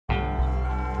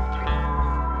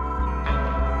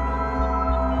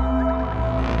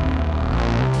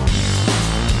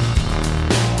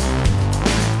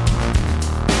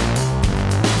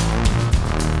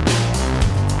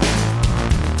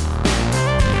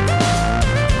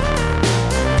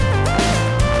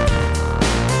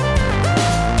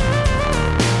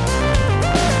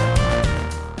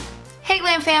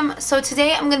Fam, so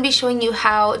today I'm going to be showing you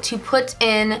how to put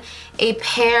in a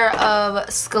pair of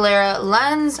Sclera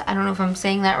lens. I don't know if I'm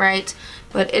saying that right,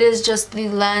 but it is just the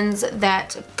lens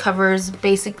that covers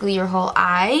basically your whole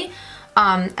eye.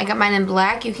 I got mine in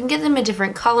black. You can get them in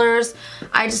different colors.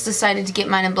 I just decided to get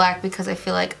mine in black because I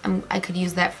feel like I could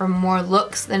use that for more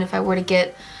looks than if I were to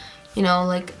get, you know,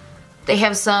 like they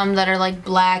have some that are like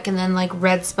black and then like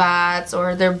red spots,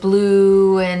 or they're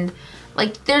blue, and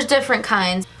like there's different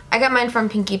kinds. I got mine from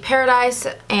Pinky Paradise,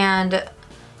 and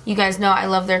you guys know I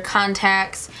love their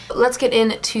contacts. Let's get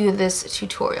into this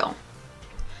tutorial.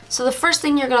 So the first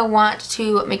thing you're going to want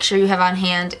to make sure you have on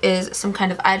hand is some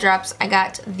kind of eye drops. I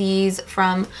got these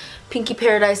from Pinky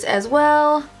Paradise as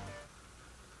well.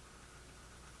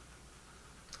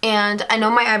 And I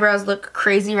know my eyebrows look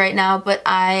crazy right now, but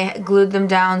I glued them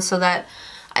down so that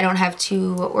I don't have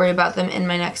to worry about them in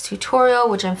my next tutorial,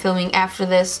 which I'm filming after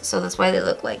this, so that's why they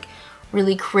look like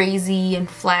really crazy and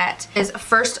flat. Is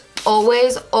first,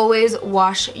 always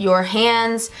wash your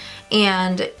hands,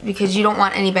 and because you don't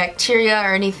want any bacteria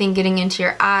or anything getting into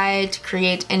your eye to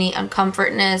create any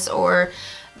uncomfortness, or,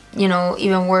 you know,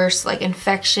 even worse, like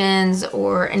infections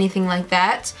or anything like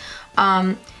that.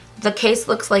 The case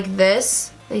looks like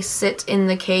this. They sit in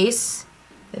the case,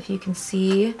 if you can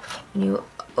see. When you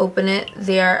open it,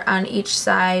 they are on each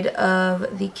side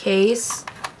of the case.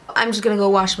 I'm just gonna go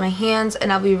wash my hands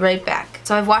and I'll be right back.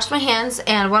 So I've washed my hands,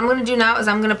 and what I'm gonna do now is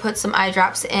I'm gonna put some eye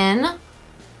drops in.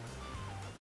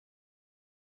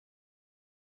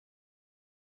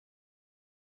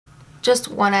 Just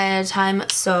one eye at a time,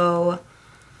 so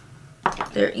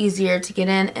they're easier to get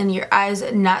in and your eyes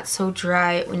not so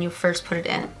dry when you first put it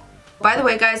in. By the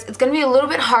way, guys, it's going to be a little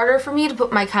bit harder for me to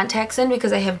put my contacts in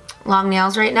because I have long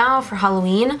nails right now for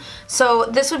Halloween. So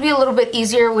this would be a little bit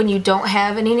easier when you don't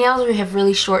have any nails or you have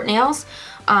really short nails.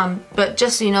 But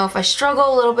just so you know, if I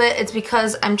struggle a little bit, it's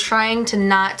because I'm trying to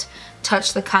not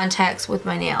touch the contacts with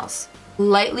my nails.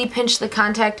 Lightly pinch the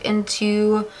contact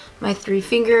into my 3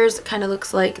 fingers. It kind of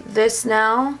looks like this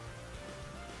now.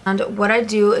 And what I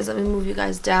do is, let me move you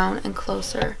guys down and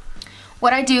closer.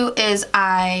 What I do is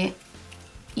I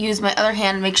use my other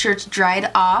hand, make sure it's dried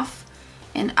off,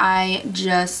 and I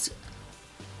just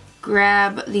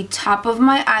grab the top of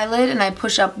my eyelid and I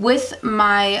push up with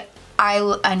my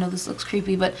I know this looks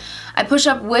creepy, but I push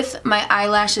up with my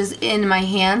eyelashes in my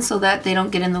hand so that they don't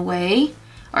get in the way,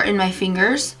 or in my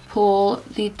fingers. Pull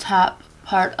the top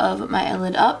part of my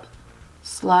eyelid up,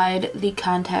 slide the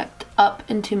contact up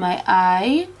into my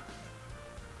eye,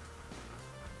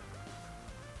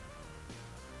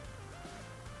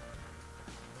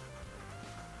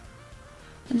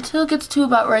 until it gets to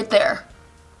about right there,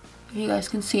 if you guys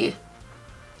can see.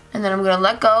 And then I'm going to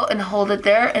let go and hold it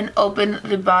there and open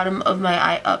the bottom of my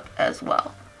eye up as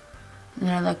well. And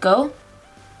then I let go,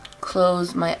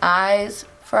 close my eyes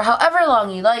for however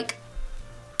long you like.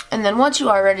 And then once you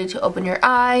are ready to open your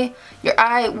eye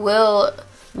will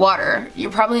water.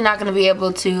 You're probably not going to be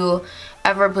able to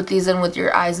ever put these in with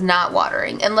your eyes not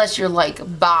watering, unless you're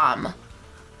like bomb.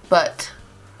 But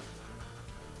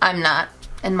I'm not.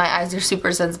 And my eyes are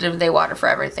super sensitive, they water for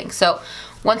everything. So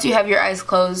once you have your eyes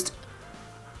closed,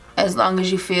 as long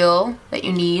as you feel that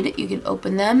you need, you can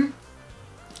open them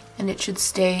and it should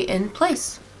stay in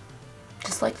place,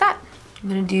 just like that. I'm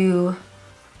gonna do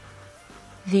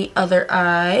the other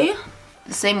eye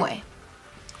the same way.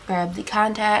 Grab the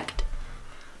contact.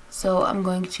 So I'm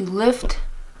going to lift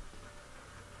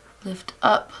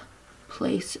up,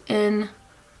 place in,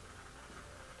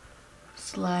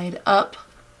 slide up,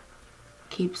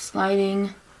 keep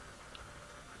sliding.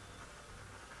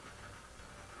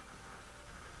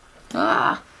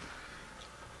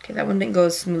 Okay, that one didn't go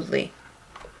as smoothly.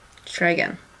 Let's try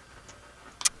again.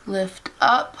 Lift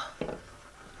up,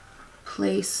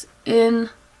 place in,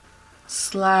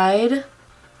 slide,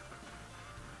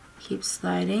 keep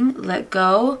sliding, let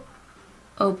go,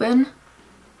 open,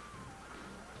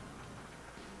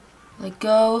 let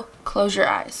go, close your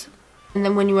eyes. And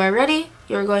then when you are ready,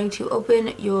 you're going to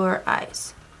open your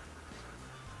eyes.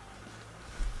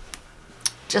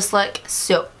 Just like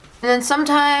so. And then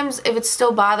sometimes, if it's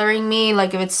still bothering me,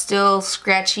 like if it's still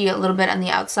scratchy a little bit on the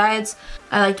outsides,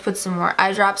 I like to put some more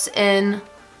eye drops in.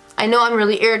 I know I'm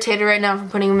really irritated right now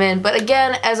from putting them in, but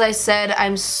again, as I said,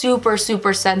 I'm super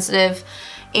sensitive,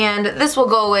 and this will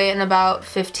go away in about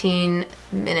 15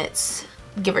 minutes,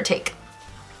 give or take.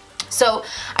 So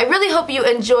I really hope you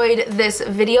enjoyed this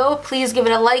video. Please give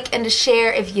it a like and a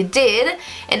share if you did.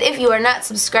 And if you are not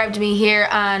subscribed to me here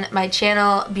on my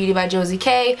channel,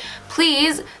 BeautyByJosieK,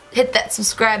 please hit that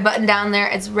subscribe button down there.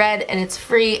 It's red and it's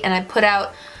free, and I put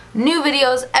out new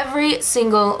videos every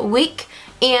single week.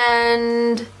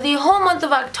 And the whole month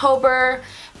of October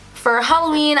for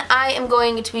Halloween, I am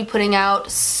going to be putting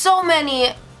out so many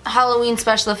Halloween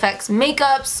special effects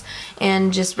makeups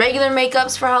and just regular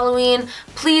makeups for Halloween.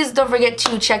 Please don't forget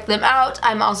to check them out.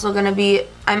 I'm actually gonna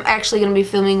be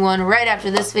filming one right after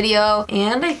this video,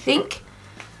 and I think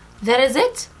that is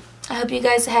it. I hope you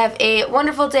guys have a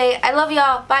wonderful day. I love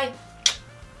y'all. Bye.